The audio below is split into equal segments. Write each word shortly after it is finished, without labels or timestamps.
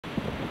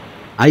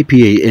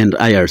IPA and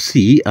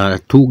IRC are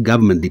two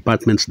government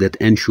departments that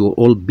ensure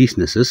all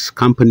businesses,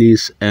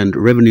 companies, and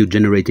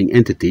revenue-generating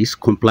entities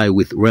comply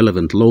with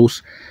relevant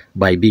laws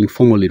by being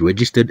formally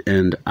registered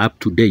and up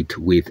to date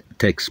with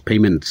tax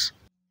payments.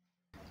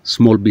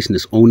 Small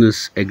business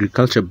owners,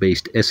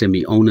 agriculture-based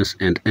SME owners,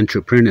 and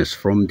entrepreneurs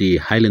from the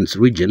Highlands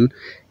region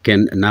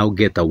can now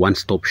get a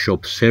one-stop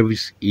shop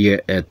service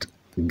here at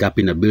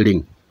Gapina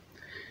building.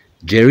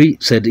 Jerry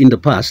said in the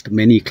past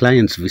many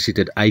clients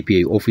visited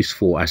IPA office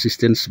for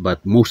assistance, but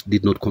most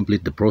did not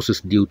complete the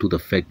process due to the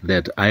fact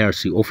that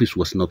IRC office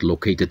was not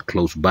located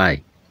close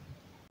by.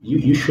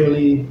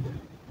 Usually,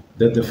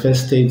 the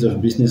first stage of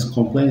business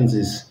compliance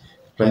is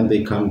client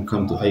they come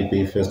to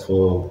IPA first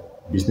for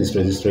business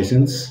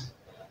registrations.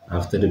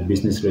 After the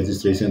business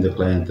registration, the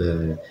client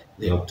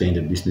they obtain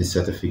the business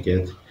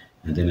certificate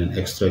and then an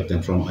extract,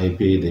 and from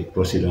IPA they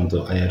proceed on to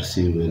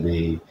IRC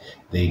where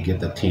they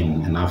get a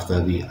TIN, and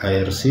after the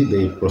IRC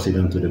they proceed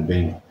on to the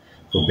bank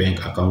for bank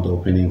account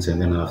openings,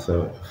 and then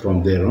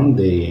from there on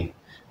they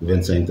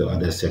venture into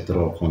other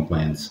sectoral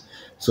compliance.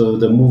 So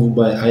the move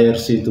by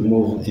IRC to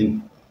move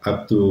in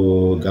up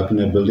to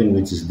Gapina building,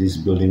 which is this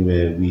building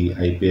where we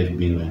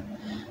IPA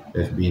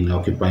have been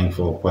occupying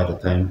for quite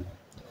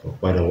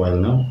a while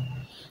now.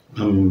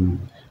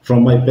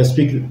 From my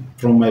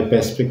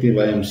perspective,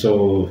 I am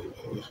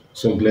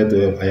so glad to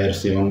have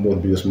IRC on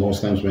board, because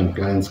most times when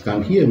clients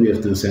come here, we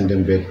have to send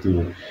them back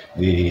to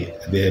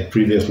their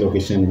previous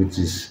location, which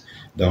is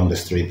down the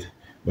street.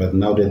 But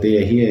now that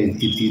they are here,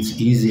 it's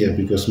easier,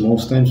 because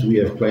most times we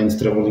have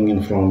clients traveling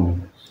in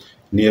from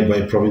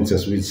nearby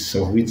provinces,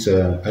 of which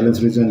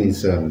Highlands region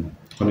is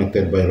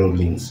connected by road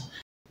links.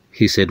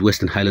 He said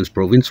Western Highlands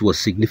province was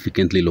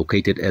significantly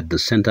located at the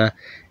center,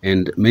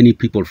 and many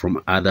people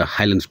from other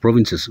Highlands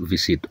provinces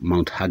visit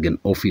Mount Hagen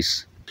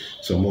office.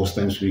 So most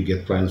times we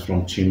get clients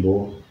from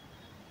Chimbo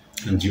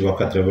and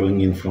Jiwaka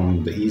traveling in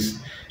from the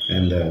east,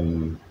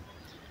 and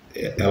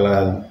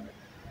Ella,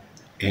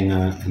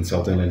 Enga, and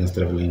Southern Highlands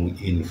traveling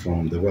in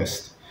from the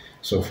west.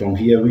 So from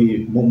here,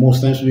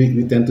 most times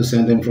we tend to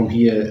send them from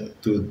here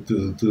to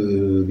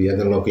the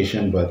other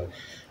location, but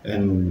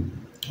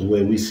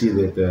where we see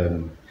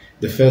that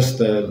the first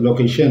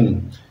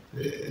location,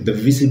 the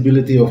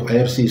visibility of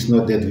IRC is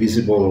not that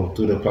visible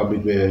to the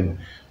public, where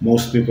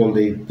most people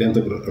they tend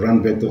to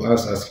run back to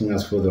us asking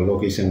us for the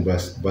location.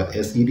 But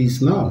as it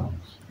is now,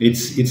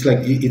 it's like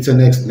it's a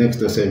next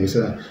to service,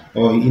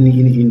 or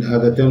in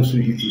other terms,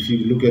 if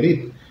you look at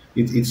it,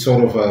 it's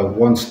sort of a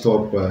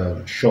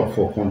one-stop shop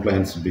for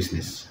compliance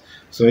business.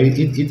 So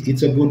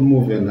it's a good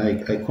move, and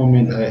I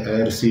commend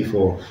IRC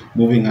for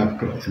moving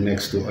up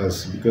next to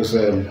us, because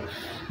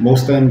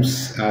most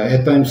times,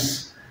 at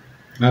times,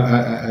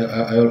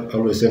 I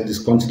always have this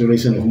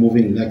consideration of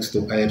moving next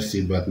to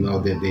IRC, but now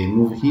that they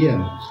move here,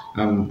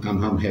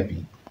 I'm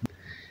happy.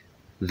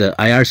 The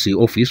IRC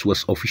office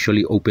was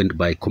officially opened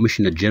by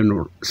Commissioner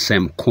General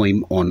Sam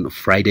Coim on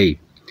Friday.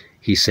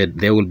 He said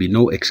there will be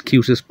no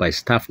excuses by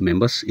staff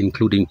members,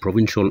 including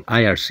provincial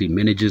IRC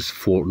managers,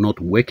 for not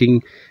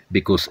working,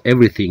 because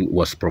everything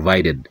was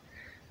provided.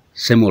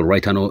 Samuel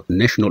Raitano,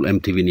 National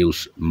EMTV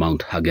News,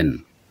 Mount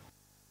Hagen.